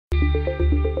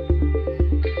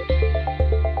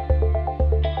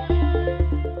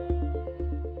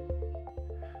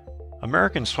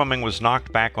American swimming was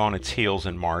knocked back on its heels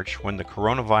in March when the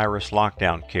coronavirus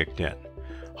lockdown kicked in.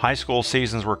 High school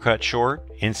seasons were cut short,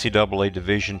 NCAA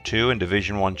Division II and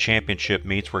Division I championship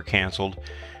meets were canceled,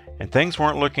 and things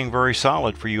weren't looking very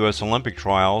solid for U.S. Olympic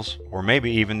trials, or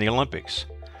maybe even the Olympics.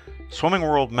 Swimming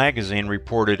World magazine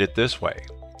reported it this way.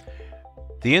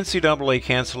 The NCAA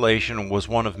cancellation was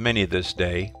one of many this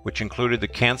day, which included the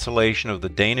cancellation of the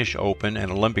Danish Open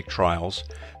and Olympic trials,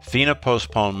 FINA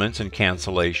postponements and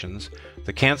cancellations,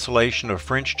 the cancellation of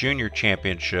French Junior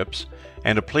Championships,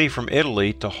 and a plea from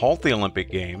Italy to halt the Olympic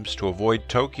Games to avoid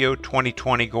Tokyo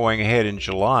 2020 going ahead in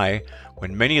July,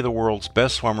 when many of the world's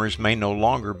best swimmers may no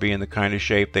longer be in the kind of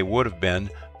shape they would have been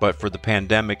but for the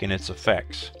pandemic and its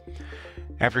effects.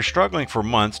 After struggling for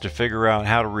months to figure out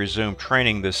how to resume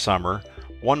training this summer,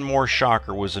 one more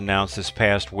shocker was announced this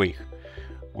past week.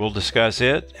 We'll discuss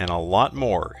it and a lot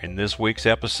more in this week's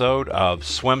episode of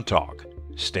Swim Talk.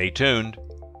 Stay tuned.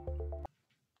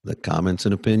 The comments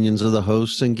and opinions of the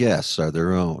hosts and guests are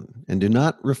their own and do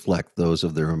not reflect those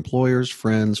of their employers,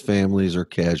 friends, families, or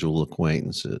casual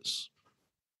acquaintances.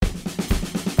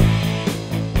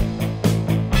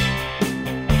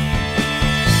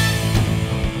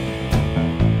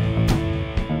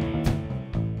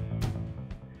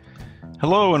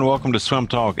 Hello and welcome to Swim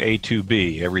Talk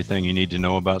A2B, everything you need to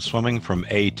know about swimming from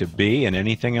A to B and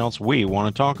anything else we want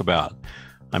to talk about.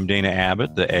 I'm Dana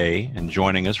Abbott, the A, and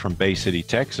joining us from Bay City,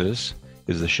 Texas,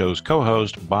 is the show's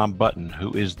co-host, Bob Button,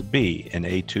 who is the B in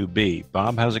A2B.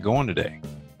 Bob, how's it going today?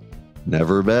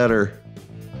 Never better.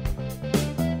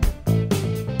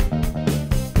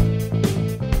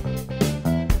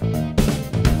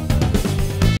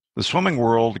 The swimming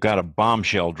world got a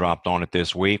bombshell dropped on it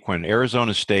this week when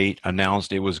Arizona State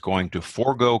announced it was going to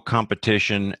forego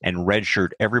competition and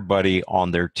redshirt everybody on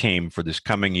their team for this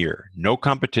coming year. No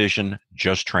competition,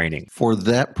 just training. For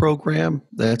that program,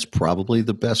 that's probably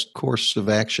the best course of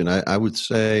action. I would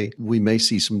say we may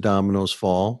see some dominoes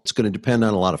fall. It's going to depend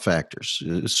on a lot of factors.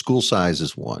 School size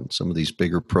is one. Some of these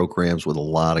bigger programs with a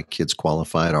lot of kids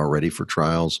qualified already for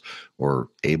trials or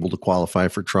able to qualify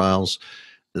for trials,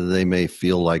 they may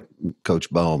feel like Coach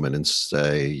Bourbon and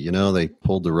say, you know, they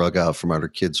pulled the rug out from under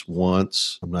kids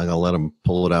once. I'm not going to let them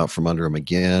pull it out from under them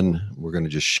again. We're going to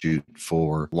just shoot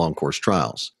for long course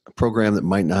trials. A program that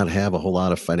might not have a whole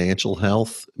lot of financial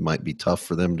health, it might be tough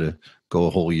for them to go a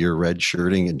whole year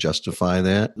redshirting and justify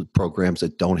that. The programs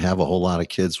that don't have a whole lot of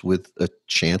kids with a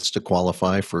chance to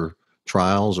qualify for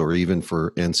trials or even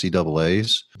for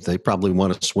NCAAs, they probably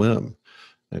want to swim.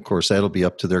 And of course, that'll be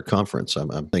up to their conference.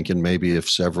 I'm thinking maybe if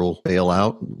several bail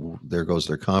out, there goes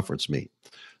their conference meet.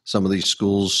 Some of these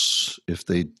schools, if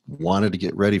they wanted to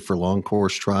get ready for long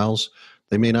course trials,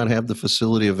 they may not have the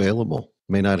facility available,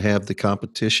 may not have the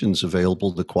competitions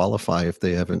available to qualify if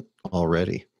they haven't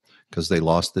already, because they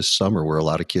lost this summer where a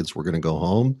lot of kids were going to go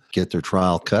home, get their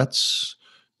trial cuts,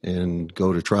 and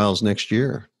go to trials next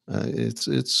year.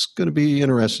 It's going to be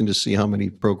interesting to see how many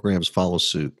programs follow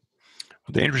suit.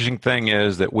 The interesting thing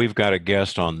is that we've got a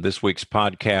guest on this week's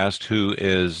podcast who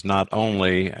is not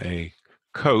only a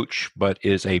coach, but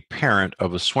is a parent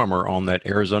of a swimmer on that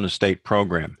Arizona State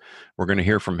program. We're going to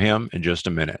hear from him in just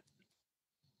a minute.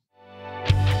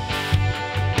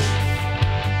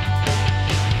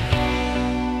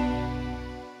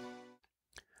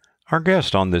 Our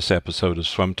guest on this episode of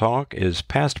Swim Talk is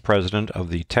past president of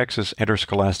the Texas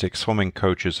Interscholastic Swimming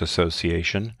Coaches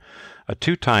Association, a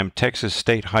two-time Texas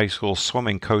State High School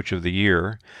Swimming Coach of the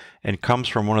Year, and comes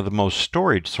from one of the most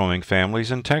storied swimming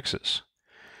families in Texas.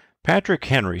 Patrick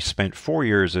Henry spent 4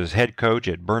 years as head coach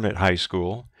at Burnett High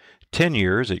School, 10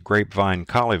 years at Grapevine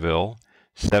Colleyville,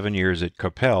 7 years at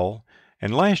Coppell,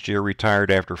 and last year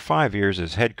retired after 5 years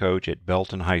as head coach at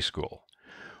Belton High School.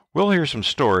 We'll hear some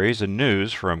stories and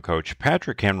news from Coach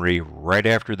Patrick Henry right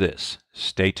after this.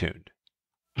 Stay tuned.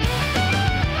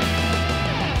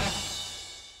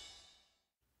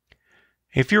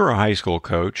 If you're a high school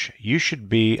coach, you should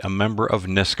be a member of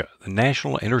NISCA, the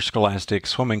National Interscholastic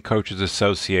Swimming Coaches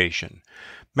Association.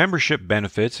 Membership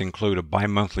benefits include a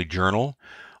bi-monthly journal,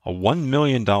 a $1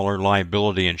 million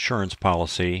liability insurance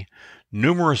policy,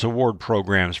 numerous award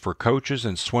programs for coaches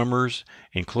and swimmers,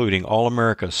 including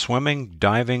All-America Swimming,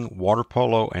 Diving, Water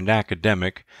Polo, and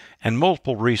Academic, and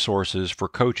multiple resources for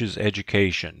coaches'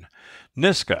 education.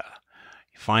 NISCA.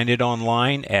 Find it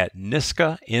online at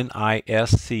NISCA,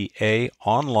 N-I-S-C-A,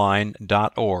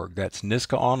 online.org. That's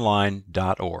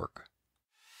niscaonline.org.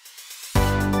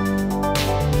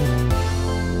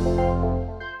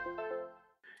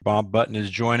 Bob Button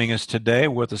is joining us today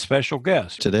with a special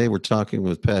guest. Today we're talking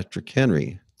with Patrick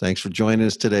Henry. Thanks for joining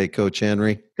us today, Coach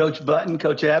Henry. Coach Button,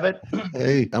 Coach Abbott.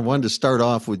 Hey, I wanted to start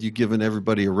off with you giving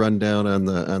everybody a rundown on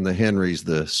the Henrys,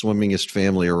 the swimmingest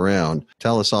family around.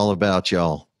 Tell us all about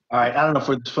y'all. All right. I don't know if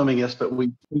we're the swimmingest, but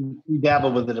we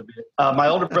dabble with it a bit. My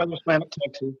older brother swam at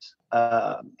Texas.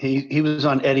 He was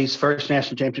on Eddie's first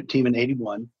national championship team in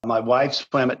 81. My wife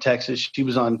swam at Texas. She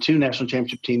was on 2 national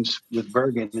championship teams with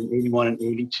Bourbon in 81 and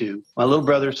 82. My little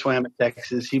brother swam at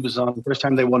Texas. He was on the first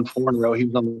time they won 4 in a row. He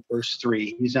was on the first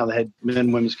 3. He's now the head men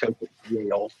and women's coach at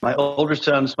Yale. My older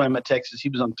son swam at Texas. He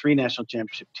was on 3 national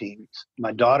championship teams.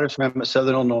 My daughter swam at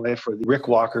Southern Illinois for the Rick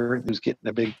Walker, who's getting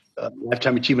a big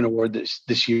Lifetime Achievement Award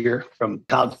this year from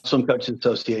College Swim Coaches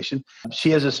Association. She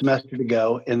has a semester to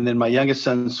go. And then my youngest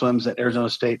son swims at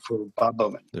Arizona State for Bob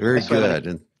Bowman. Very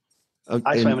good.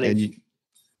 I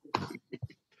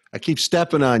keep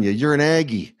stepping on you. You're an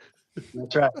Aggie.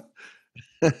 That's right.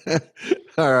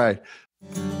 All right.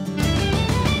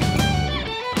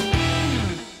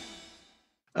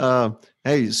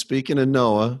 Hey, speaking of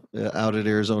Noah, out at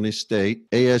Arizona State,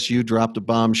 ASU dropped a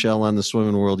bombshell on the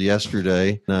swimming world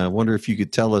yesterday. I wonder if you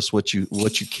could tell us what you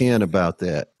can about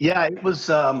that. Yeah, it was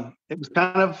kind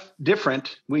of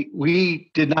different.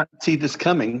 We did not see this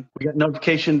coming. We got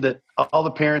notification that all the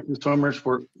parents and swimmers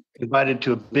were invited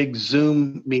to a big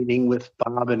Zoom meeting with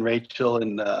Bob and Rachel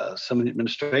and some of the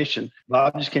administration.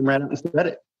 Bob just came right out and said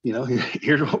it.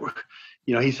 Here's what we're.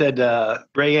 He said,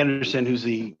 Bray Anderson, who's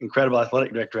the incredible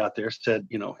athletic director out there, said,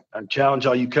 I challenge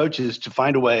all you coaches to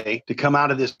find a way to come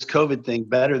out of this COVID thing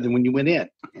better than when you went in.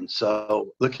 And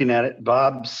so looking at it,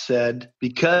 Bob said,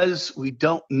 because we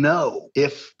don't know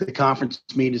if the conference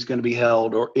meet is going to be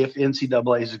held or if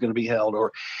NCAA is going to be held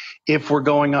or if we're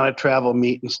going on a travel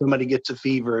meet and somebody gets a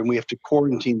fever and we have to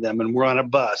quarantine them and we're on a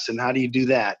bus and how do you do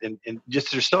that? And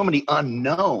just there's so many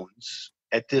unknowns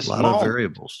at this moment. A lot of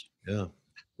variables. Yeah.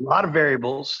 A lot of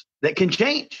variables that can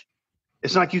change.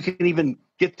 It's not like you can even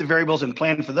get the variables and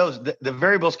plan for those. The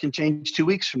variables can change 2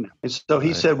 weeks from now. And so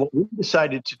he said, what we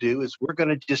decided to do is we're going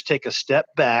to just take a step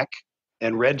back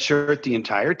and redshirt the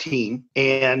entire team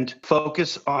and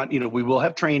focus on, we will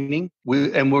have training.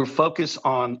 We'll focus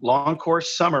on long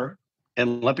course summer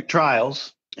and Olympic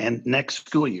trials and next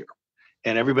school year.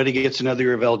 And everybody gets another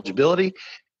year of eligibility.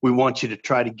 We want you to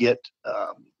try to get,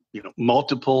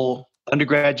 multiple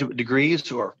undergraduate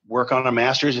degrees or work on a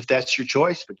master's if that's your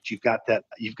choice, but you've got the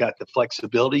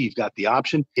flexibility, you've got the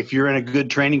option. If you're in a good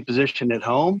training position at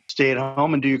home, stay at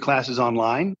home and do your classes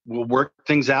online. We'll work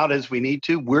things out as we need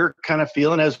to. We're kind of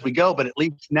feeling as we go, but at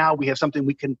least now we have something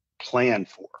we can plan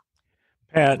for.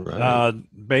 Pat,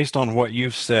 based on what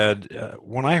you've said,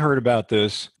 when I heard about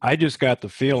this, I just got the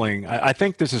feeling, I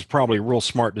think this is probably a real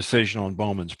smart decision on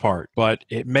Bowman's part, but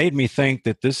it made me think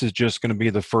that this is just going to be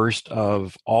the first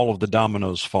of all of the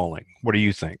dominoes falling. What do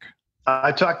you think?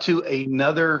 I talked to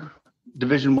another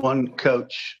Division I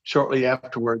coach shortly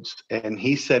afterwards, and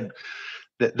he said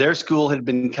that their school had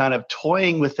been kind of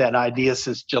toying with that idea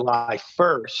since July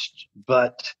 1st,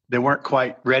 but they weren't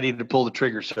quite ready to pull the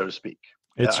trigger, so to speak.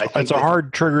 It's a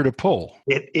hard trigger to pull.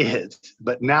 It is.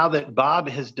 But now that Bob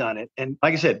has done it, and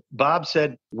like I said, Bob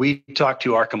said, we talked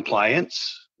to our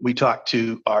compliance, we talked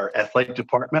to our athletic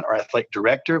department, our athletic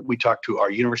director, we talked to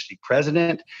our university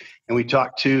president, and we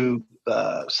talked to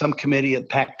some committee at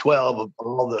Pac-12 of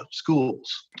all the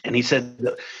schools. And he said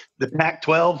the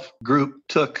Pac-12 group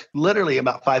took literally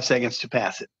about 5 seconds to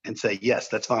pass it and say, yes,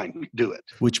 that's fine, do it.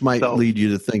 Which might lead you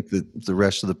to think that the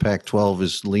rest of the Pac-12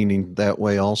 is leaning that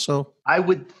way also? I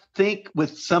would think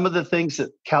with some of the things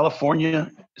that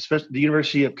California, especially the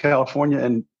University of California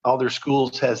and all their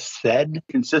schools has said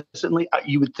consistently,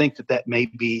 you would think that may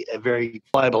be a very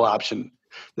viable option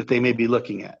that they may be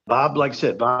looking at. Bob, like I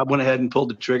said, Bob went ahead and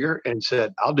pulled the trigger and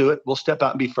said, I'll do it. We'll step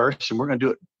out and be first, and we're going to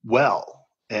do it well.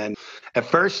 And at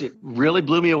first, it really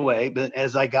blew me away. But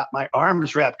as I got my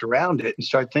arms wrapped around it and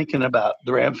started thinking about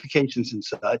the ramifications and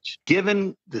such,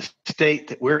 given the state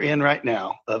that we're in right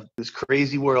now of this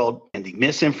crazy world and the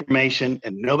misinformation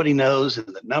and nobody knows and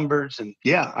the numbers, and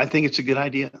yeah, I think it's a good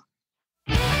idea.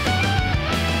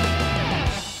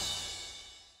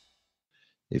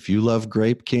 If you love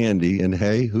grape candy, and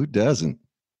hey, who doesn't?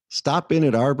 Stop in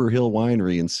at Arbor Hill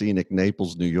Winery in scenic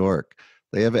Naples, New York.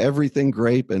 They have everything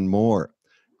grape and more.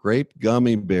 Grape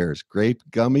gummy bears, grape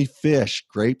gummy fish,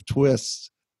 grape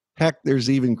twists. Heck, there's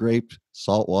even grape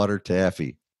saltwater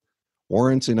taffy.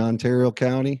 Warrants in Ontario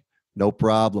County? No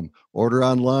problem. Order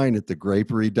online at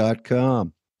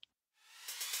thegrapery.com.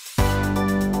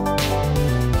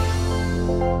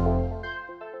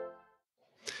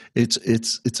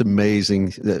 It's amazing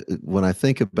that when I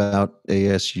think about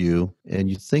ASU and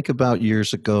you think about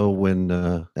years ago when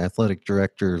athletic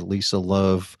director Lisa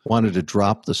Love wanted to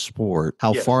drop the sport,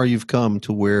 how Yes. far you've come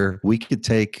to where we could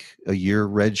take a year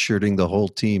redshirting the whole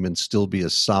team and still be a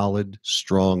solid,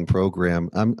 strong program.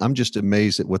 I'm just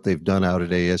amazed at what they've done out at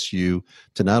ASU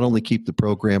to not only keep the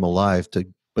program alive,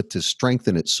 but to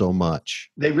strengthen it so much.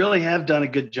 They really have done a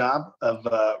good job of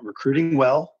recruiting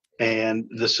well, and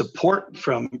the support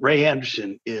from Ray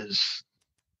Anderson is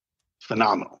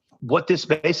phenomenal. What this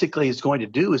basically is going to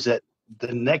do is that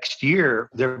the next year,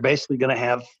 they're basically going to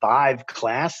have 5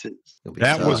 classes.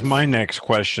 That was my next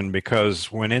question,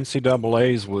 because when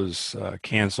NCAA's was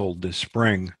canceled this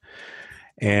spring,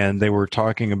 and they were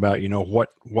talking about,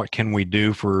 what can we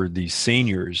do for these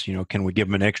seniors? Can we give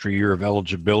them an extra year of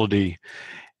eligibility?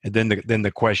 And then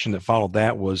the question that followed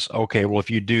that was, okay, well,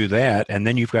 if you do that, and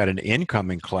then you've got an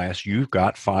incoming class, you've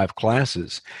got 5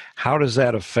 classes. How does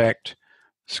that affect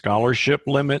scholarship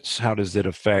limits? How does it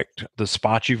affect the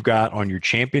spots you've got on your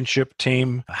championship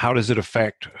team? How does it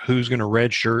affect who's going to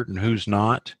redshirt and who's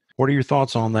not? What are your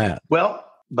thoughts on that? Well,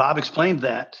 Bob explained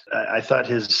that. I thought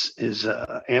his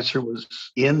answer was,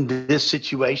 in this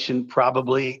situation,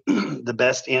 probably the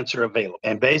best answer available.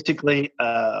 And basically,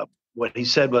 what he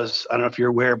said was, I don't know if you're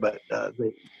aware, but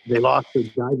they lost their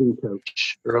diving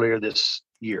coach earlier this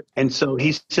year. And so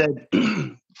he said,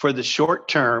 for the short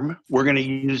term, we're going to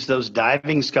use those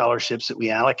diving scholarships that we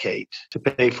allocate to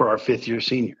pay for our 5th-year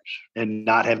seniors and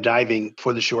not have diving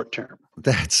for the short term.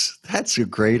 That's a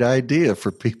great idea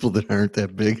for people that aren't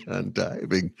that big on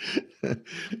diving.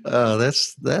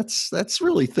 That's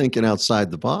really thinking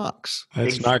outside the box.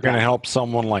 That's not going to help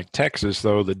someone like Texas,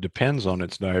 though, that depends on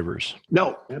its divers.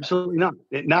 No, absolutely not.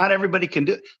 Not everybody can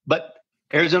do it. But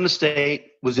Arizona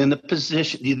State was in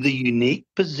the unique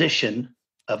position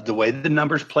of the way the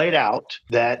numbers played out,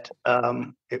 that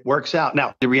it works out.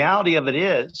 Now, the reality of it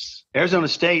is Arizona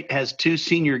State has 2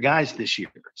 senior guys this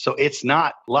year. So it's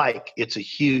not like it's a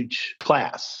huge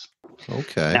class.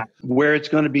 Okay. Now, where it's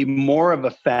going to be more of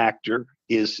a factor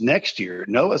is next year,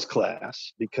 Noah's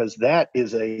class, because that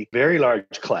is a very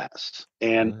large class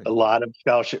and a lot of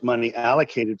scholarship money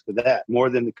allocated for that, more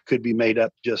than could be made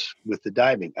up just with the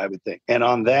diving, I would think. And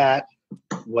on that,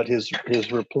 what his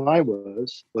reply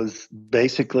was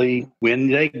basically, when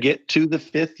they get to the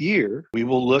 5th year, we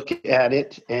will look at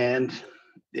it and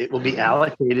it will be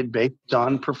allocated based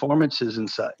on performances and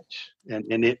such.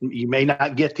 And you may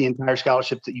not get the entire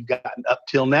scholarship that you've gotten up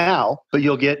till now, but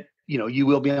you'll get, you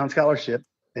will be on scholarship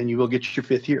and you will get your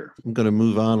 5th year. I'm going to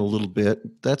move on a little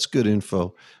bit. That's good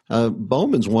info.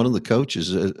 Bowman's one of the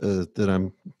coaches that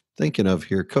I'm thinking of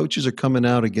here. Coaches are coming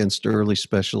out against early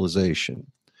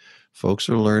specialization. Folks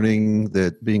are learning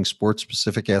that being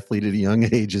sports-specific athlete at a young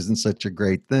age isn't such a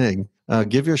great thing.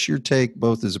 Give us your take,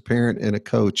 both as a parent and a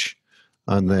coach,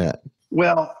 on that.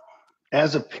 Well,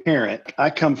 as a parent, I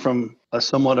come from a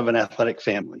somewhat of an athletic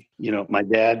family. My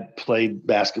dad played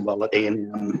basketball at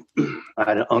A&M. I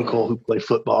had an uncle who played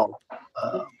football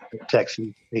at Texas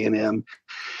A&M,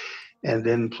 and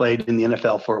then played in the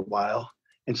NFL for a while.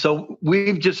 And so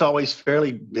we've just always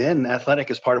fairly been athletic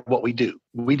as part of what we do.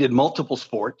 We did multiple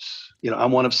sports.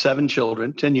 I'm one of 7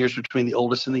 children, 10 years between the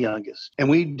oldest and the youngest. And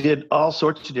we did all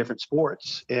sorts of different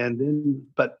sports.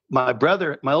 But my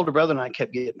older brother and I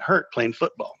kept getting hurt playing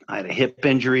football. I had a hip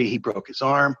injury. He broke his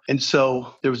arm. And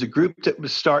so there was a group that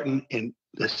was starting, and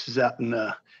this is out in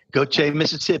Goche,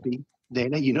 Mississippi.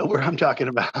 Dana, you know where I'm talking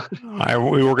about.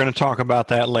 We were going to talk about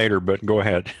that later, but go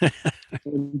ahead.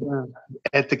 And,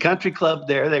 at the country club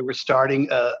there, they were starting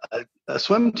a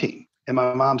swim team. And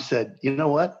my mom said, you know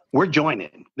what? We're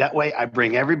joining. That way I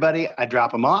bring everybody, I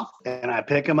drop them off, and I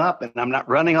pick them up, and I'm not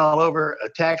running all over a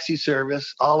taxi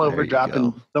service, all over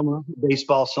dropping someone off at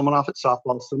baseball, someone off at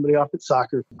softball, somebody off at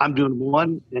soccer. I'm doing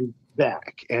one and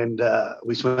back. And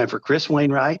we swam for Chris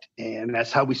Wainwright, and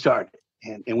that's how we started.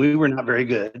 And we were not very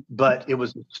good, but it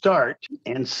was a start.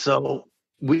 And so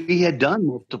we had done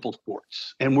multiple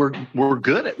sports, and we're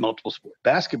good at multiple sports,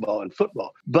 basketball and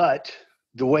football. But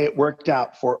the way it worked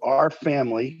out for our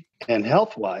family and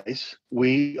health-wise,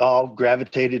 we all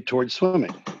gravitated towards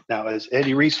swimming. Now, as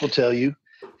Eddie Reese will tell you,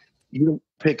 you don't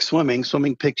pick swimming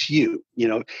picks you.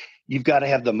 You've got to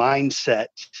have the mindset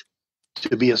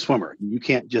to be a swimmer. You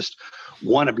can't just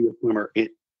want to be a swimmer.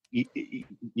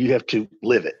 You have to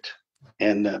live it.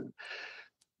 And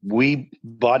we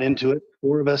bought into it.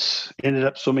 4 of us ended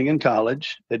up swimming in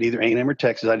college at either A&M or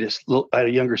Texas. I had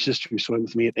a younger sister who swam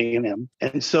with me at A&M.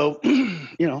 And so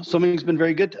swimming's been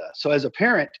very good to us. So as a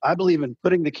parent, I believe in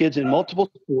putting the kids in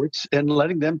multiple sports and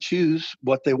letting them choose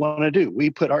what they want to do. We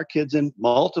put our kids in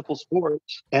multiple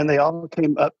sports, and they all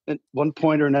came up at one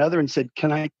point or another and said,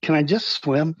 can I just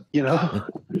swim? I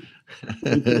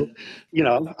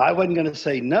wasn't going to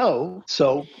say no.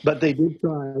 So, but they did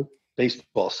try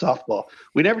baseball, softball.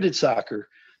 We never did soccer,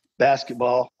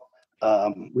 basketball.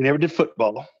 We never did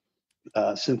football.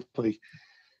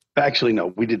 Actually, no,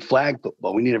 we did flag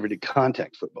football. We never did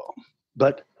contact football.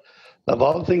 But of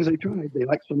all the things they tried, they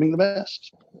liked swimming the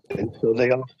best. And so they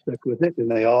all stuck with it, and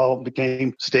they all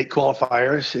became state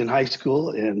qualifiers in high school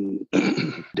and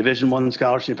Division I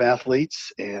scholarship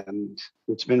athletes. And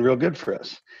it's been real good for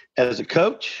us. As a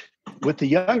coach, with the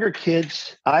younger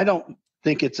kids, I don't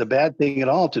think it's a bad thing at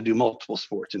all to do multiple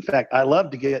sports. In fact, I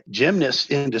love to get gymnasts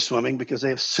into swimming because they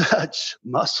have such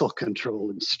muscle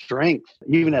control and strength,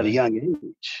 even at a young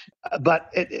age.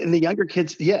 But in the younger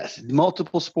kids, yes,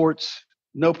 multiple sports,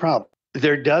 no problem.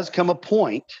 There does come a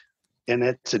point, and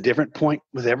it's a different point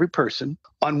with every person,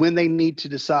 on when they need to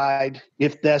decide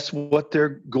if that's what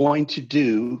they're going to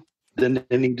do, then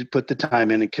they need to put the time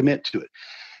in and commit to it.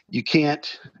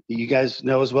 You guys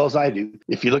know as well as I do,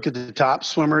 if you look at the top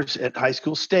swimmers at high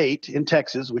school state in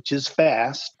Texas, which is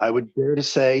fast, I would dare to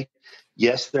say,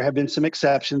 yes, there have been some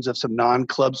exceptions of some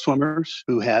non-club swimmers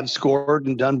who have scored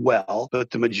and done well,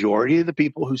 but the majority of the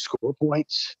people who score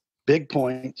points, big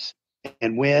points,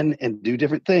 and win and do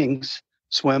different things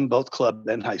swim both club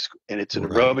and high school. And it's an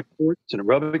aerobic sport. It's an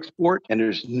aerobic sport, and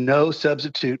there's no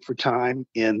substitute for time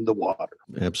in the water.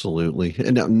 Absolutely.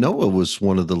 And now Noah was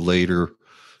one of the later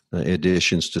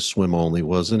additions to swim only,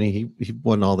 wasn't he? He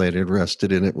wasn't all that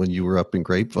interested in it when you were up in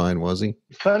Grapevine, was he?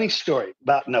 Funny story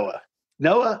about Noah.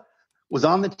 Noah was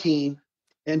on the team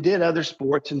and did other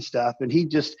sports and stuff. And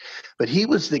but he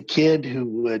was the kid who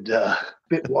would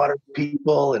spit water at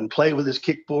people and play with his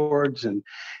kickboards. And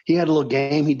he had a little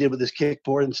game he did with his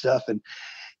kickboard and stuff. And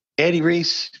Eddie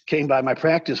Reese came by my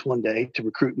practice one day to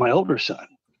recruit my older son.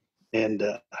 And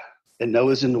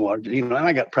Noah's in the water, and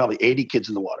I got probably 80 kids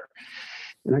in the water.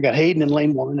 And I got Hayden in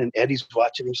lane one, and Eddie's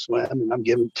watching him swim, and I'm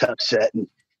giving him a tough set, and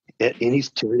he's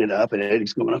tearing it up, and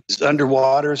Eddie's going up. His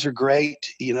underwaters are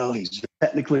great. He's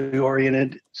technically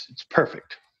oriented. It's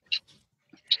perfect.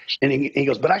 And he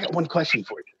goes, but I got one question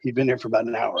for you. He'd been there for about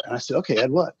an hour. And I said, okay,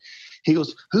 Ed, what? He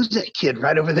goes, who's that kid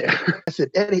right over there? I said,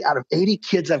 Eddie, out of 80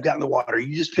 kids I've got in the water,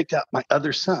 you just picked out my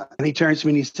other son. And he turns to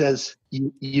me and he says,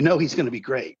 you know he's going to be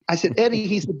great. I said, Eddie,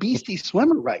 he's a beastie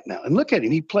swimmer right now. And look at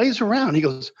him. He plays around. He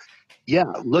goes, yeah,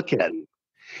 look at him.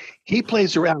 He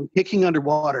plays around kicking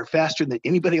underwater faster than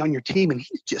anybody on your team, and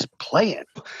he's just playing.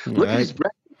 Look at his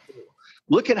breath.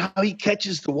 Look at how he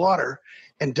catches the water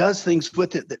and does things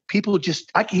with it that people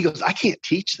he goes, I can't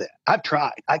teach that. I've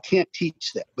tried. I can't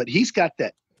teach that. But he's got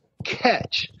that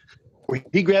catch where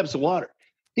he grabs the water.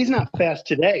 He's not fast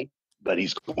today, but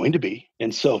he's going to be.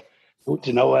 And so I went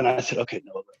to Noah, and I said, okay,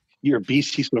 Noah, you're a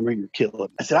BC swimmer. You're killing.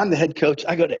 I said, I'm the head coach.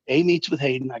 I go to A meets with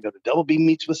Hayden. I go to double B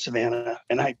meets with Savannah.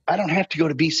 And I don't have to go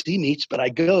to BC meets, but I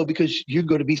go because you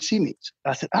go to BC meets.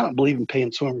 I said, I don't believe in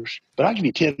paying swimmers, but I'll give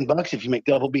you $10 if you make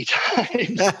double B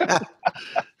times.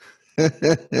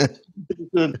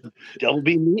 Double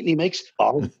B meet, and he makes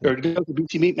or goes to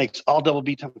BC meet, makes all double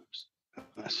B times.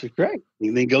 I said, great. And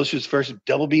then he goes to his first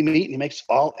double B meet, and he makes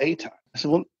all A times. I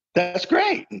said, well, that's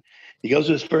great. And he goes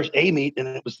to his first A meet, and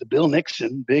it was the Bill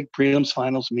Nixon big prelims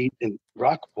finals meet in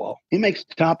Rockwall. He makes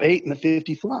top 8 in the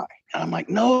 50 fly. And I'm like,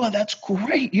 no, that's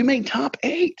great. You made top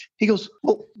 8. He goes,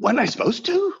 well, wasn't I supposed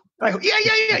to? And I go,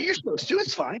 yeah, you're supposed to.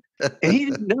 It's fine. And he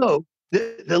didn't know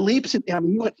the leaps. He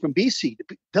went from BC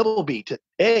to double B to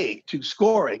A to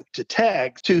scoring to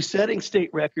tags to setting state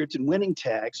records and winning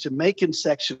tags to making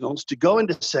sectionals to going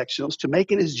to sectionals to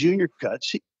making his junior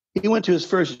cuts. He went to his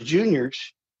first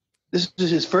juniors. This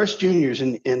is his first juniors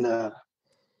in the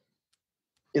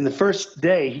first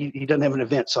day. He doesn't have an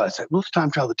event. So I said, well, it's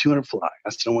time trial the 200 fly. I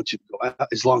said, I want you to go out.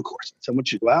 It's long course. I said, I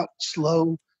want you to go out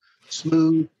slow,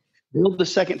 smooth, build the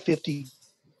second 50,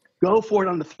 go for it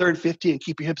on the third 50 and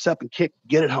keep your hips up and kick,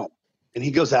 get it home. And he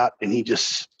goes out and he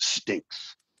just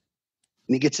stinks.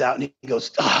 And he gets out and he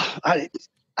goes, I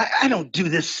don't do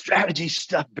this strategy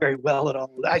stuff very well at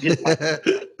all. I just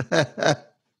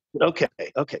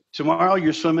Okay. Tomorrow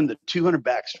you're swimming the 200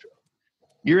 backstroke.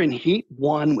 You're in heat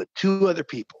 1 with 2 other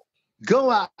people. Go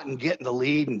out and get in the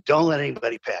lead and don't let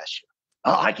anybody pass you.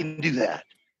 Oh, I can do that.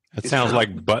 That sounds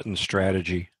like button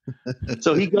strategy.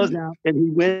 So he goes out and he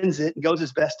wins it and goes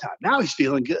his best time. Now he's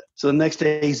feeling good. So the next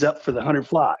day he's up for the 100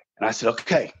 fly. And I said,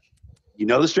 okay, you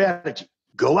know the strategy.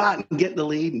 go out and get in the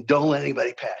lead and don't let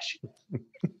anybody pass you.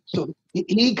 So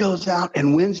he goes out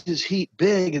and wins his heat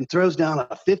big and throws down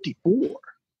a 54,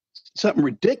 something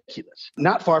ridiculous,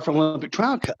 not far from Olympic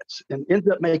trial cuts, and ends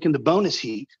up making the bonus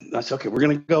heat. And I said, okay, we're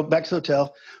going to go back to the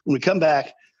hotel. When we come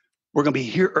back, we're going to be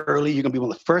here early. You're going to be one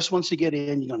of the first ones to get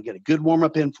in. You're going to get a good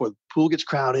warm-up in before the pool gets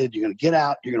crowded. You're going to get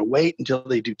out. You're going to wait until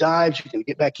they do dives. You're going to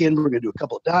get back in. We're going to do a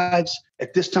couple of dives.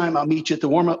 At this time, I'll meet you at the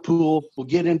warm-up pool. We'll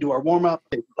get into our warm-up,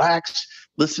 relax,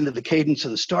 listen to the cadence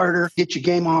of the starter, get your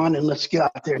game on, and let's get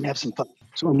out there and have some fun.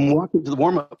 So I'm walking to the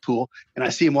warm-up pool, and I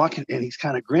see him walking, and he's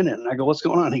kind of grinning. And I go, what's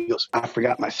going on? He goes, I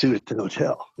forgot my suit at the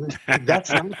hotel.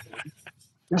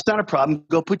 That's not a problem.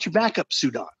 Go put your backup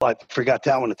suit on. Well, I forgot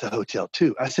that one at the hotel,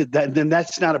 too. I said, then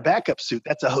that's not a backup suit.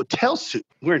 That's a hotel suit.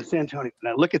 We're in San Antonio, and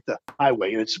I look at the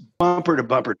highway, and it's bumper to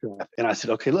bumper traffic. And I said,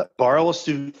 okay, look, borrow a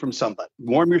suit from somebody.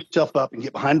 Warm yourself up and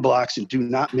get behind blocks and do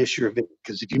not miss your event.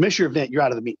 Because if you miss your event, you're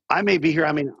out of the meet. I may be here.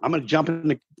 I mean, I'm going to jump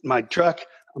in my truck.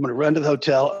 I'm going to run to the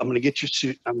hotel. I'm going to get your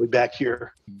suit. I'm going to be back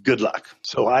here. Good luck.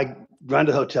 So I run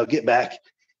to the hotel, get back.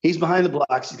 He's behind the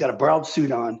blocks. He's got a borrowed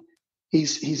suit on.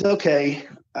 He's okay.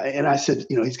 And I said,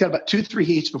 he's got about 2-3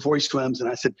 heats before he swims. And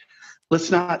I said,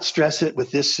 let's not stress it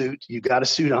with this suit. You got a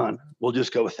suit on. We'll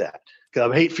just go with that.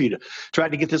 Because I hate for you to try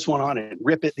to get this one on and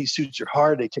rip it. These suits are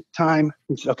hard. They take time.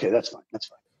 He said, okay, that's fine. That's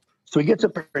fine. So he gets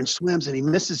up there and swims, and he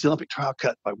misses the Olympic trial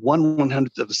cut by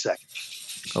 1/100th of a second.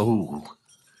 Oh.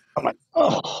 I'm like,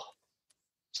 oh.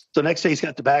 So next day he's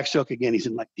got the backstroke again. He's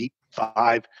in like deep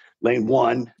 5, lane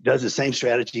 1, does the same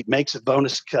strategy, makes a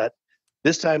bonus cut.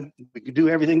 This time we could do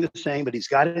everything the same, but he's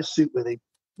got his suit with him,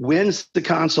 wins the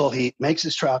console heat, makes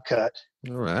his trial cut.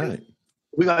 All right.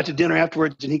 We got to dinner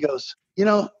afterwards, and he goes, I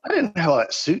didn't have all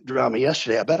that suit drama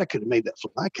yesterday. I bet I could have made that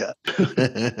fly cut.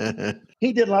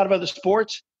 He did a lot of other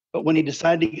sports, but when he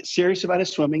decided to get serious about his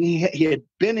swimming, he had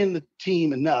been in the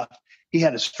team enough. He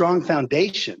had a strong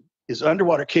foundation. His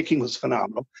underwater kicking was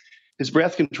phenomenal. His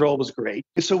breath control was great.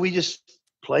 And so we just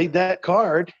played that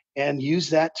card and used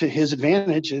that to his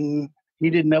advantage, and he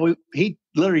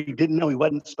literally didn't know he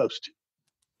wasn't supposed to.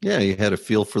 Yeah, he had a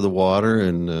feel for the water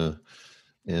and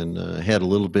had a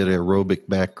little bit of aerobic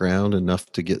background,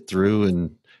 enough to get through,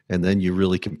 and then you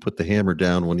really can put the hammer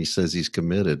down when he says he's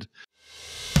committed.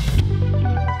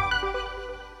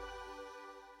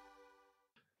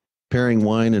 Pairing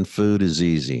wine and food is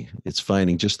easy. It's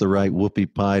finding just the right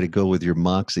whoopie pie to go with your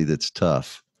moxie that's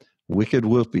tough. Wicked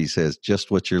Whoopies has just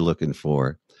what you're looking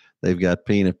for. They've got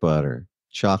peanut butter,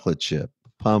 chocolate chip,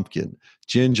 pumpkin,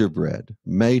 gingerbread,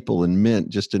 maple, and mint,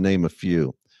 just to name a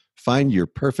few. Find your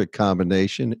perfect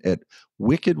combination at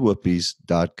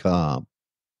wickedwhoopies.com.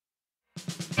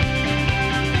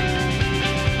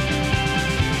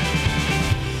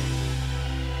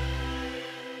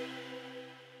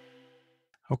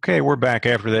 Okay, we're back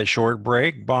after that short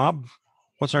break. Bob,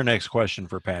 what's our next question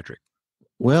for Patrick?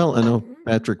 Well, I know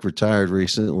Patrick retired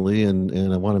recently,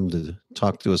 and I want him to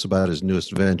talk to us about his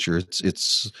newest venture.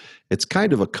 It's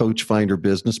kind of a coach finder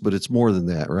business, but it's more than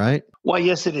that, right? Well,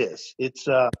 yes, it is. It's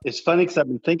funny because I've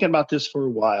been thinking about this for a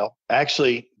while.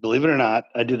 Actually, believe it or not,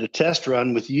 I did a test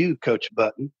run with you, Coach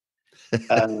Button,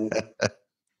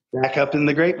 back up in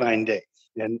the Grapevine days.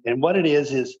 And what it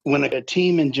is when a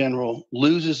team in general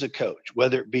loses a coach,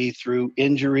 whether it be through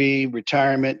injury,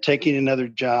 retirement, taking another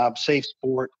job, safe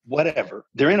sport, whatever,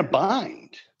 they're in a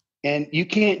bind. And you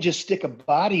can't just stick a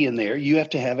body in there. You have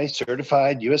to have a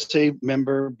certified USA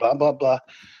member, blah, blah, blah,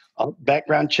 all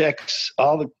background checks,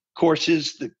 all the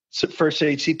courses, the first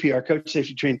aid, CPR, coach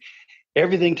safety training,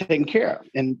 everything taken care of.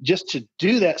 And just to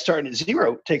do that starting at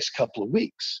zero takes a couple of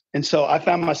weeks. And so I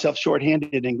found myself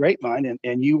shorthanded in Grapevine,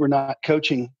 and you were not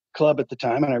coaching club at the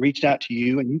time. And I reached out to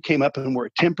you, and you came up and were a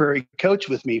temporary coach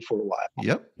with me for a while.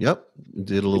 Yep.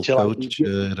 Did a little coach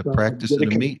at a practice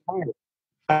and a meet.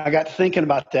 I got thinking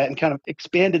about that and kind of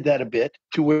expanded that a bit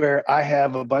to where I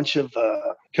have a bunch of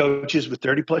coaches with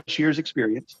 30 plus years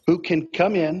experience who can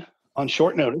come in on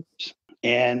short notice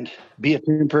and be a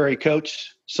temporary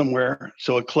coach somewhere,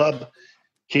 so a club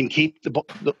can keep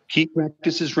keep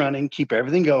practices running, keep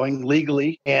everything going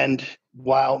legally, and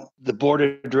while the board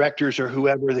of directors or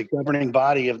whoever the governing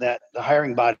body of that, the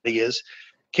hiring body is,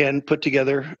 can put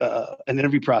together an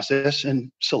interview process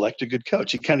and select a good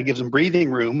coach. It kind of gives them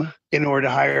breathing room in order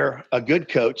to hire a good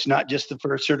coach, not just the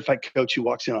first certified coach who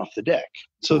walks in off the deck.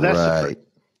 So that's the first,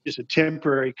 just a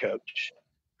temporary coach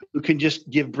who can just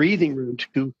give breathing room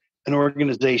to an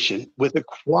organization with a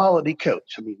quality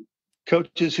coach. I mean,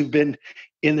 coaches who've been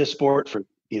in this sport for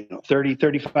 30,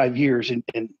 35 years, and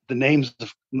the names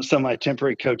of some of my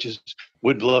temporary coaches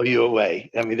would blow you away.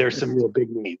 I mean, there's some real big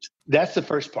names. That's the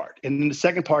first part. And then the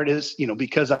second part is,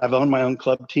 because I've owned my own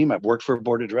club team, I've worked for a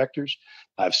board of directors,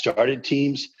 I've started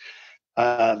teams,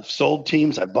 I've sold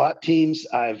teams, I've bought teams,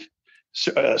 I've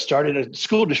started a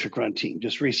school district run team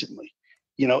just recently,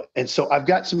 and so I've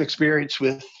got some experience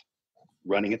with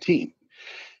running a team.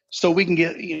 So we can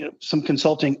get, some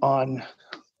consulting on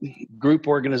group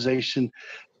organization,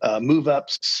 move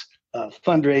ups,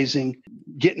 fundraising,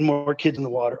 getting more kids in the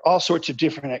water, all sorts of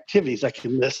different activities. I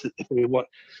can list if they want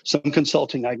some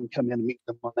consulting, I can come in and meet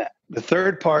them on that. The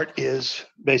third part is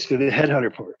basically the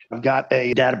headhunter part. I've got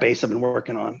a database I've been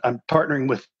working on. I'm partnering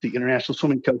with the International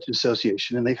Swimming Coaches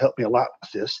Association, and they've helped me a lot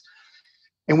with this.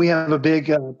 And we have a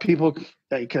big people,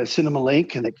 you kind of send them a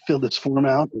link and they fill this form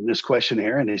out in this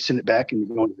questionnaire, and they send it back and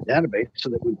you go into the database so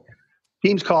that when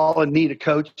teams call and need a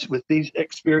coach with these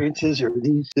experiences or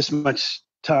this much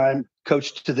time,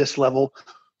 coached to this level,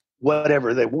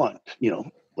 whatever they want,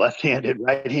 left-handed,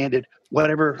 right-handed,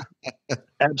 whatever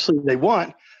absolutely they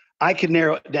want, I can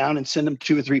narrow it down and send them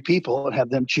 2 or 3 people and have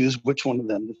them choose which one of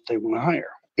them that they want to hire.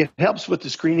 It helps with the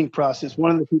screening process.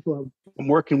 One of the people I'm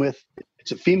working with,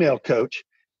 it's a female coach,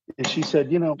 and she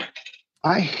said,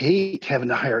 I hate having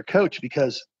to hire a coach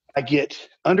because I get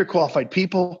underqualified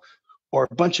people or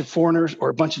a bunch of foreigners or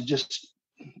a bunch of just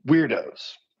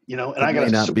weirdos, and I got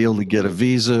may not be able to get a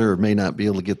visa or may not be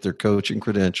able to get their coaching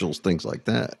credentials, things like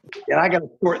that. And I got to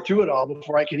sort through it all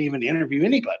before I can even interview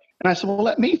anybody. And I said, well,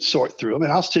 let me sort through them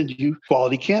and I'll send you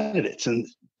quality candidates. And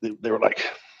they were like,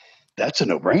 that's a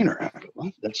no-brainer. I go,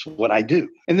 well, that's what I do.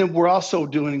 And then we're also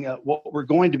doing what we're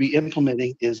going to be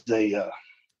implementing is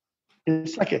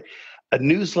it's like a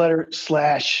newsletter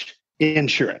 /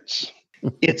 insurance.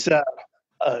 It's a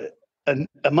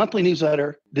monthly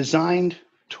newsletter designed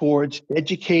towards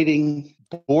educating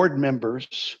board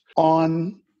members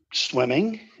on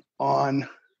swimming, on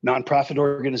nonprofit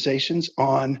organizations,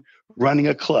 on running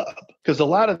a club. Because a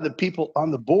lot of the people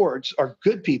on the boards are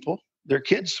good people. Their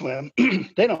kids swim.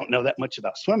 They don't know that much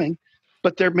about swimming,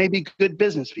 but they're maybe good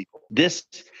business people. This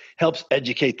helps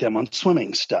educate them on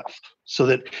swimming stuff so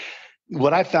that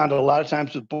what I found a lot of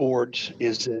times with boards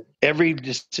is that every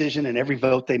decision and every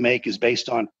vote they make is based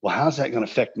on, well, how's that going to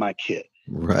affect my kid?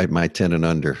 Right, my 10 and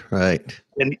under, right.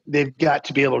 And they've got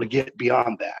to be able to get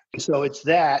beyond that. And so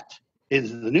that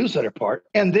is the newsletter part.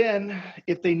 And then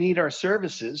if they need our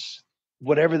services,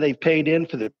 whatever they've paid in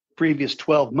for the previous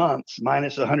 12 months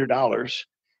minus $100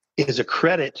 is a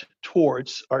credit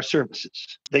towards our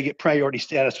services. They get priority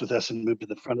status with us and move to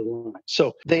the front of the line.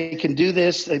 So they can do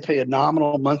this. They pay a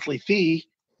nominal monthly fee.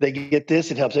 They get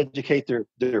this. It helps educate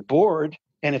their board.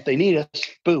 And if they need us,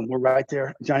 boom, we're right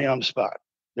there, Johnny on the spot.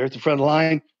 They're at the front of the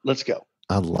line. Let's go.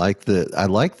 I like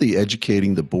the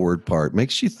educating the board part.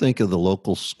 Makes you think of the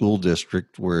local school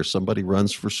district where somebody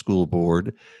runs for school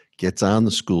board, gets on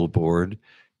the school board,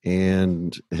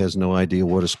 and has no idea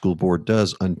what a school board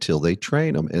does until they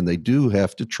train them. And they do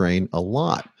have to train a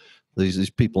lot. These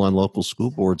people on local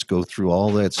school boards go through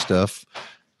all that stuff.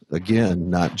 Again,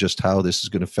 not just how this is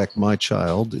going to affect my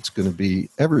child. It's going to be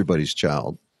everybody's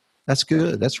child. That's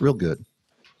good. That's real good.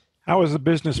 How is the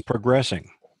business progressing?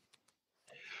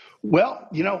 Well,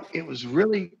 it was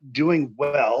really doing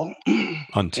well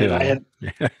Until I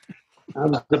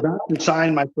was about to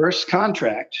sign my first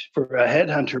contract for a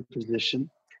headhunter position.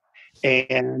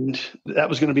 And that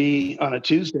was going to be on a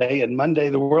Tuesday, and Monday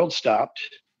the world stopped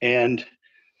and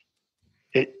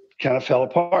it kind of fell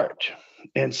apart.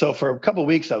 And so for a couple of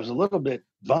weeks, I was a little bit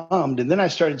bummed. And then I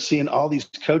started seeing all these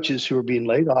coaches who were being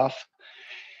laid off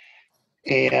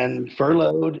and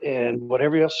furloughed and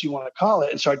whatever else you want to call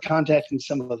it, and started contacting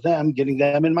some of them, getting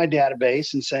them in my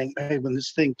database and saying, hey, when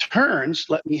this thing turns,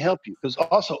 let me help you. Because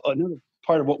also another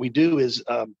part of what we do is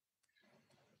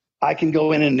I can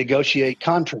go in and negotiate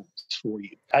contracts for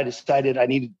you. I decided I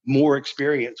needed more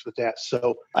experience with that.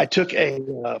 So I took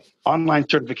a online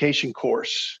certification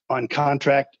course on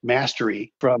contract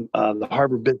mastery from the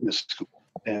Harvard Business School,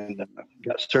 and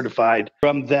got certified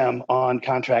from them on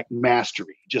contract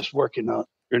mastery, just working on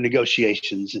their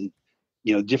negotiations and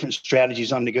different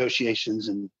strategies on negotiations.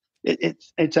 And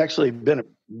it's actually been a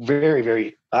very,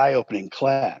 very eye-opening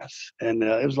class, and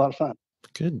it was a lot of fun.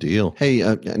 Good deal. Hey,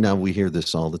 now we hear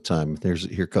this all the time.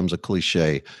 Here comes a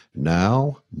cliche.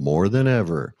 Now more than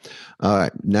ever. All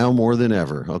right. Now more than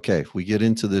ever. Okay. We get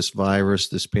into this virus,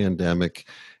 this pandemic,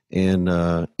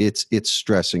 and it's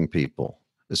stressing people,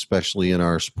 especially in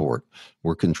our sport.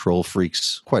 We're control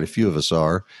freaks. Quite a few of us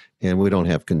are, and we don't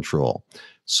have control.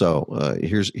 So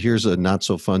here's a not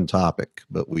so fun topic,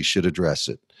 but we should address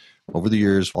it. Over the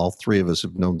years, all three of us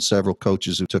have known several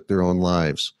coaches who took their own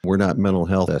lives. We're not mental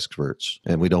health experts,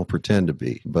 and we don't pretend to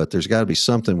be, but there's got to be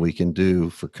something we can do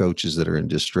for coaches that are in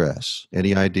distress.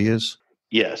 Any ideas?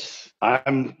 Yes,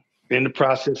 I'm in the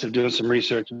process of doing some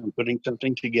research and putting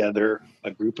something together,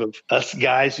 a group of us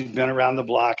guys who've been around the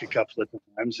block a couple of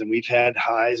times, and we've had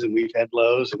highs and we've had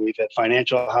lows, and we've had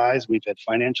financial highs, we've had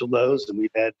financial lows, and we've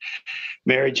had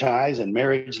marriage highs and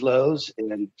marriage lows,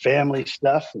 and family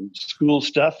stuff and school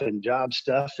stuff and job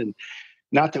stuff. And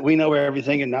not that we know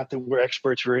everything and not that we're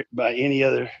experts by any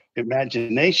other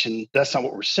imagination. That's not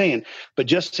what we're saying. But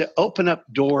just to open up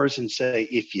doors and say,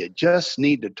 if you just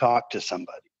need to talk to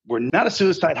somebody, we're not a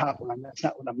suicide hotline. That's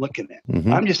not what I'm looking at.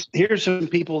 Mm-hmm. Here's some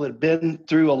people that have been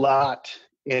through a lot.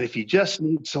 And if you just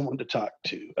need someone to talk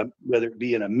to, whether it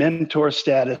be in a mentor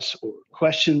status or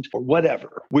questions or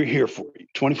whatever, we're here for you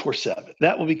 24/7.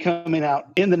 That will be coming out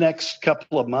in the next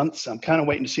couple of months. I'm kind of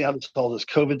waiting to see how all this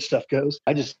COVID stuff goes.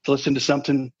 I just listened to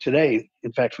something today,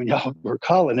 in fact, when y'all were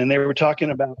calling, and they were talking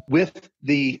about with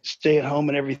the stay at home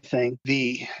and everything,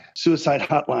 the suicide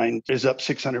hotline is up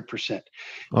 600%.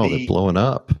 Oh, they're blowing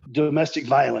up. Domestic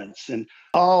violence and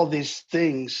all these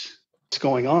things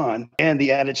going on and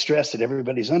the added stress that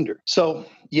everybody's under. So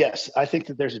yes, I think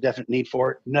that there's a definite need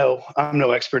for it. No, I'm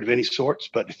no expert of any sorts,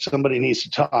 but if somebody needs to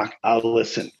talk, I'll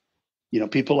listen.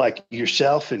 People like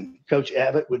yourself and Coach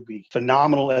Abbott would be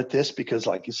phenomenal at this because,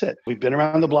 like you said, we've been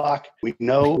around the block. We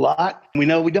know a lot. We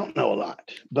know we don't know a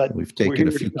lot, but we've taken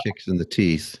a few kicks in the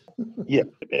teeth. Yeah.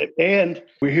 And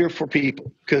we're here for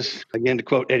people because, again, to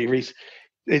quote Eddie Reese,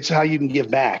 it's how you can give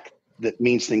back that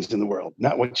means things in the world,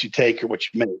 not what you take or what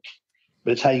you make.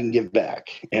 But it's how you can give back.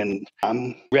 And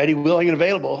I'm ready, willing, and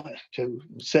available to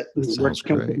set the work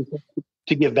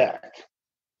to give back.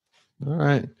 All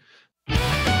right.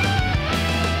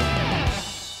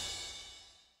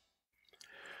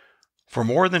 For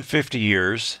more than 50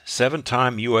 years,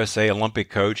 7-time USA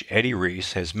Olympic coach Eddie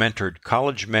Reese has mentored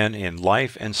college men in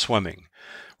life and swimming,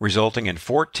 resulting in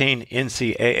 14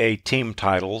 NCAA team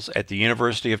titles at the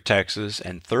University of Texas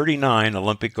and 39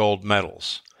 Olympic gold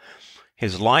medals.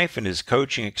 His life and his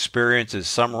coaching experience is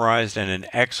summarized in an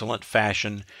excellent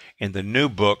fashion in the new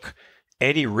book,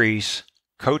 Eddie Reese,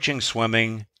 Coaching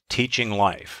Swimming, Teaching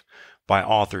Life, by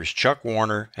authors Chuck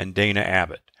Warner and Dana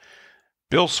Abbott.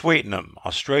 Bill Sweetenham,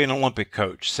 Australian Olympic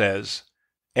coach, says,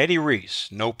 Eddie Reese,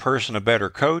 no person a better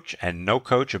coach and no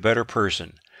coach a better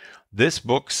person. This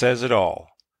book says it all.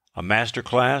 A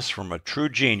masterclass from a true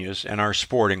genius in our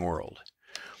sporting world.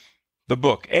 The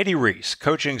book, Eddie Reese,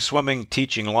 Coaching Swimming,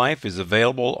 Teaching Life, is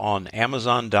available on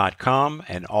Amazon.com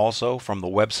and also from the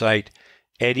website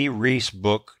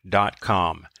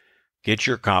eddiereesebook.com. Get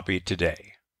your copy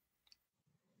today.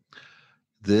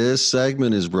 This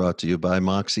segment is brought to you by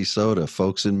Moxie Soda.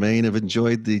 Folks in Maine have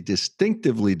enjoyed the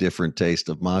distinctively different taste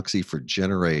of Moxie for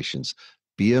generations.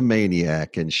 Be a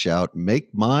maniac and shout,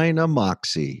 "Make mine a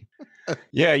Moxie."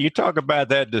 Yeah, you talk about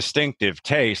that distinctive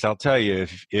taste. I'll tell you,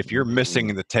 if you're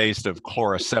missing the taste of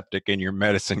chloroseptic in your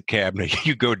medicine cabinet,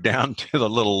 you go down to the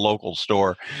little local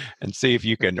store and see if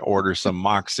you can order some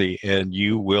Moxie, and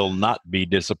you will not be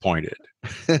disappointed.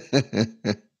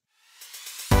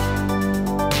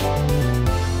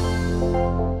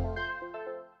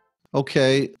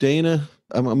 Okay, Dana,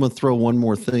 I'm going to throw one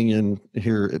more thing in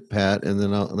here at Pat, and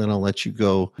then I'll let you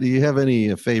go. Do you have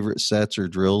any favorite sets or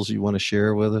drills you want to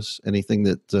share with us? Anything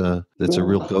that's a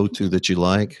real go-to that you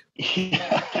like?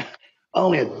 Yeah,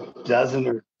 only a dozen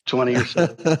or 20 or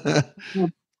so.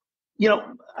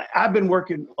 I've been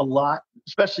working a lot,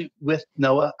 especially with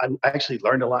Noah. I actually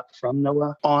learned a lot from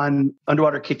Noah on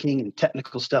underwater kicking and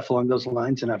technical stuff along those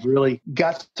lines. And I've really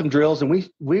got some drills. And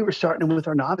we were starting with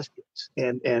our novice kids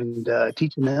and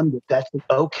teaching them that that's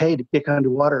okay to kick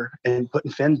underwater and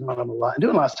putting fins on them a lot and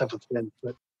doing a lot of stuff with fins.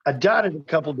 But I jotted a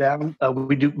couple down.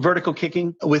 We do vertical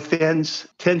kicking with fins,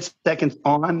 10 seconds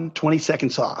on, 20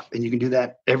 seconds off. And you can do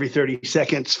that every 30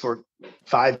 seconds for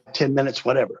 5-10 minutes,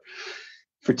 whatever.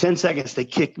 For 10 seconds, they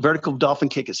kick vertical dolphin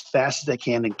kick as fast as they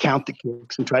can and count the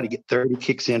kicks and try to get 30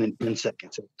 kicks in 10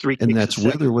 seconds. And that's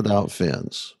with or without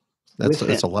fins. That's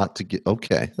a lot to get.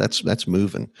 Okay, that's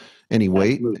moving. Any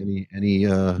weight? Any?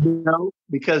 No,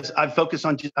 because I focus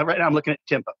on right now. I'm looking at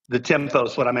tempo. The tempo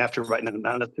is what I'm after right now,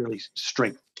 not necessarily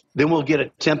strength. Then we'll get a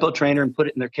tempo trainer and put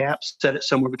it in their caps, set it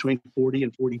somewhere between 40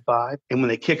 and 45, and when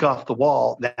they kick off the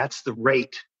wall, that's the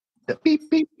rate. The beep,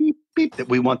 beep, beep, beep that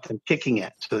we want them kicking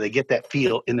at. So they get that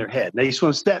feel in their head. They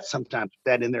swim stats sometimes with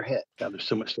that in their head. God, there's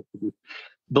so much stuff to do.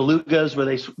 Belugas,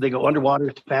 where they go underwater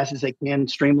as fast as they can,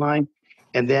 streamline.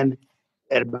 And then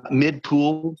at about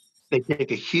mid-pool, They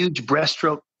take a huge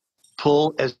breaststroke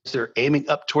pull as they're aiming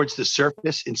up towards the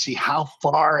surface and see how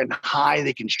far and high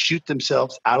they can shoot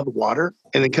themselves out of the water,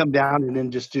 and then come down and then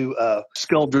just do a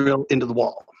skull drill into the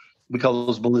wall. We call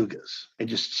those belugas, and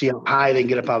just see how high they can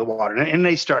get up out of the water. And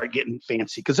they start getting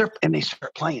fancy and they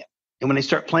start playing. And when they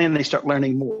start playing, they start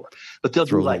learning more. But they'll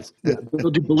do they'll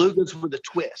do belugas with a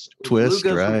twist. Twist,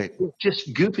 right. With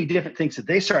just goofy different things that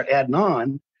they start adding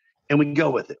on, and we go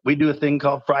with it. We do a thing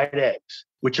called fried eggs,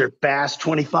 which are fast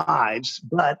 25s,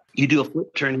 but you do a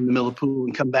flip turn in the middle of the pool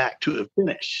and come back to a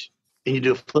finish. And you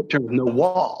do a flip turn with no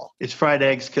wall. It's fried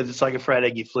eggs because it's like a fried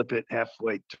egg. You flip it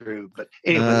halfway through. But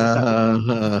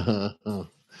anyway,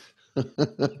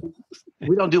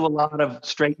 we don't do a lot of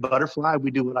straight butterfly. We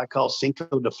do what I call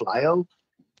cinco de flyo,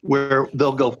 where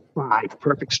they'll go 5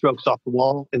 perfect strokes off the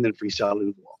wall and then freestyle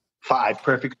into the wall. 5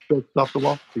 perfect strokes off the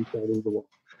wall, freestyle into the wall.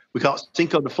 We call it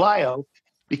cinco de flyo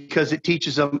because it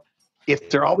teaches them, if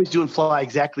they're always doing fly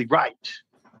exactly right,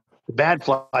 the bad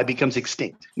fly becomes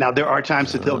extinct. Now, there are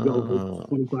times that they'll go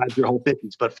 25s or whole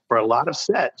 50s, but for a lot of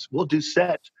sets, we'll do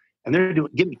sets, and they're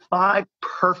doing, give me 5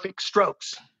 perfect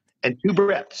strokes and 2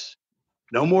 breaths,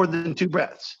 no more than 2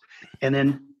 breaths, and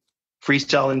then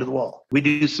freestyle into the wall. We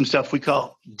do some stuff we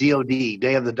call DOD,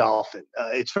 Day of the Dolphin.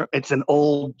 It's an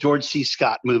old George C.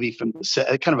 Scott movie from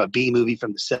kind of a B movie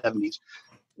from the 70s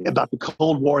about the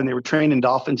Cold War, and they were training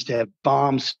dolphins to have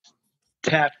bombs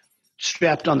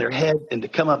strapped on their head and to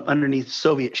come up underneath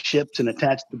Soviet ships and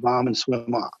attach the bomb and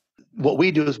swim off. What we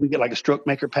do is we get like a stroke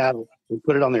maker paddle and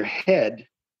put it on their head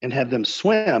and have them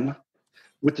swim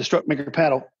with the stroke maker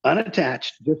paddle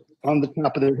unattached, just on the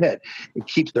top of their head. It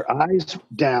keeps their eyes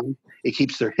down. It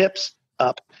keeps their hips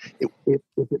up. If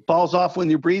it falls off when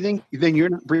you're breathing, then you're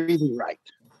not breathing right.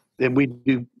 Then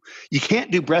you can't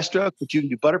do breaststroke, but you can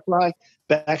do butterfly,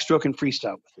 backstroke, and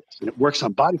freestyle with this. And it works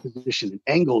on body position and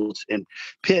angles and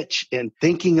pitch and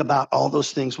thinking about all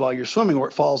those things while you're swimming or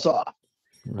it falls off.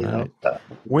 Right.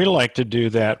 We like to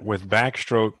do that with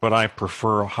backstroke, but I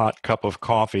prefer a hot cup of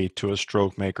coffee to a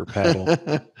stroke maker paddle.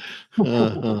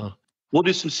 We'll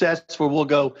do some sets where we'll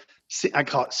go, I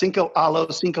call it cinco alo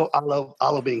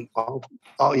being all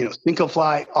cinco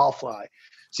fly, all fly.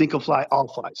 Cinco fly, all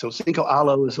fly. So cinco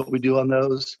alo is what we do on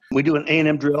those. We do an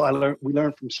A&M drill. We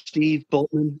learned from Steve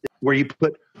Bolton, where you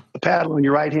put a paddle on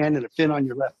your right hand and a fin on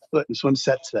your left foot and swim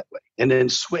sets that way, and then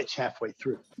switch halfway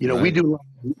through. Right.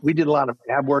 We did a lot of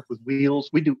ab work with wheels.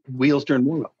 We do wheels during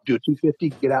warm-up. Do a 250,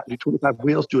 get out and do 25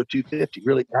 wheels, do a 250.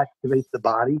 Really activates the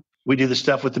body. We do the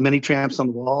stuff with the mini tramps on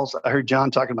the walls. I heard John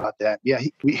talking about that. Yeah,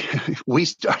 we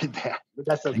started that, but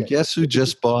that's okay. And guess who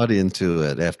just bought into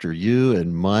it after you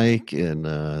and Mike and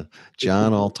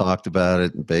John all talked about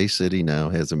it? And Bay City now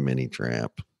has a mini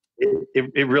tramp.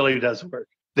 It really does work.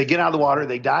 They get out of the water,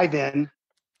 they dive in,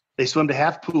 they swim to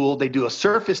half pool, they do a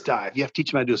surface dive. You have to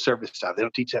teach them how to do a surface dive. They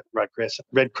don't teach that Red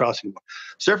Cross anymore.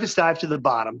 Surface dive to the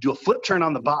bottom, do a flip turn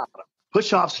on the bottom,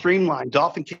 push off streamline,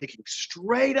 dolphin kicking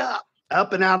straight up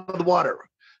and out of the water.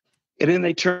 And then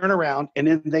they turn around and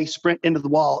then they sprint into the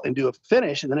wall and do a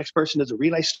finish. And the next person does a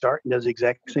relay start and does the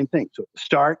exact same thing. So it's a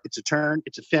start, it's a turn,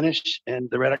 it's a finish, and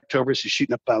the Red October is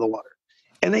shooting up out of the water.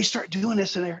 And they start doing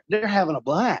this and they're having a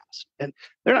blast. And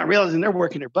they're not realizing they're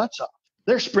working their butts off.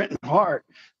 They're sprinting hard.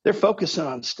 They're focusing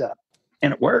on stuff.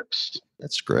 And it works.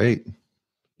 That's great.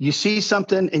 You see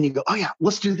something and you go, oh yeah,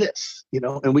 let's do this,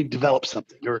 and we develop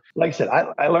something. Or like I said,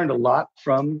 I learned a lot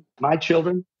from my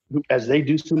children as they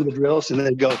do some of the drills, and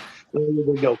they go,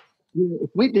 if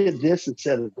we did this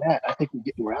instead of that, I think we'd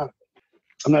get more out of it.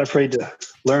 I'm not afraid to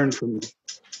learn from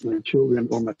my children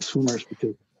or my swimmers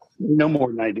because they know more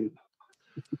than I do.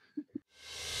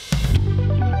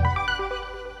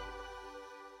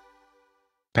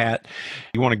 Pat,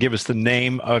 you want to give us the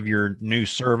name of your new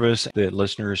service that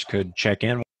listeners could check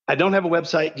in? I don't have a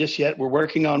website just yet. We're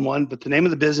working on one, but the name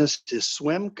of the business is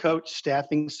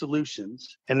swimcoachstaffingsolutions,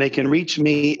 and they can reach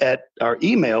me at our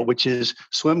email, which is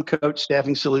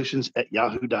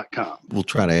swimcoachstaffingsolutions@yahoo.com. We'll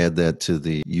try to add that to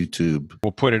the YouTube.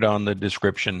 We'll put it on the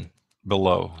description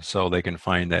below so they can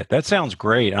find that. That sounds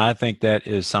great. I think that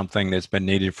is something that's been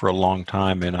needed for a long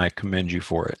time, and I commend you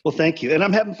for it. Well, thank you. And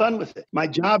I'm having fun with it. My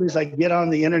job is I get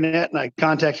on the internet and I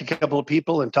contact a couple of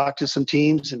people and talk to some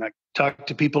teams, and I talk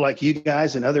to people like you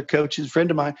guys and other coaches,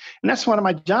 friend of mine. And that's one of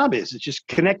my job is. It's just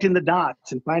connecting the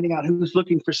dots and finding out who's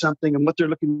looking for something and what they're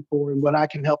looking for and what I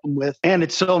can help them with. And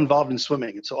it's so involved in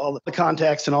swimming. And so all the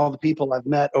contacts and all the people I've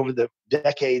met over the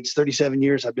decades, 37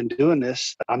 years I've been doing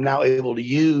this, I'm now able to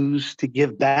use to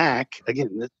give back.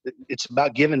 Again, it's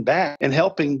about giving back and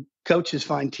helping coaches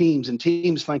find teams and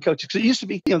teams find coaches. Because it used to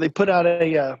be, they put out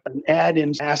an ad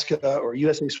in ASCA or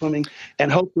USA Swimming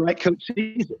and hope the right coach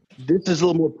sees it. This is a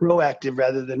little more proactive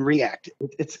rather than reactive.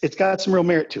 It's got some real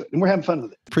merit to it, and we're having fun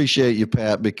with it. Appreciate you,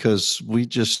 Pat, because we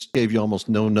just gave you almost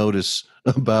no notice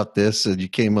about this, and you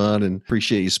came on, and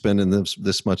appreciate you spending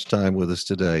this much time with us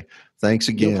today. Thanks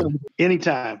again. No,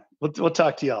 anytime. We'll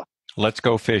talk to y'all. Let's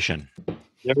go fishing.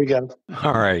 There we go.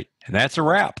 All right. And that's a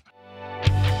wrap.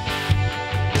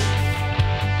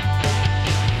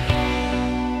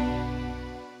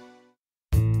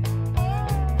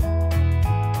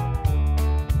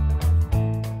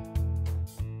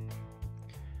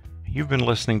 You've been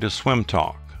listening to Swim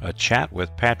Talk, a chat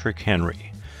with Patrick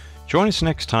Henry. Join us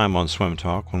next time on Swim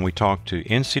Talk when we talk to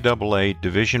NCAA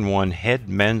Division I head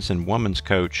men's and women's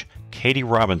coach Katie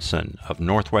Robinson of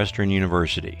Northwestern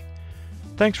University.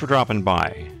 Thanks for dropping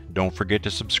by. Don't forget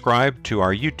to subscribe to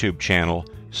our YouTube channel,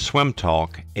 Swim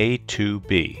Talk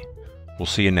A2B. We'll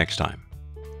see you next time.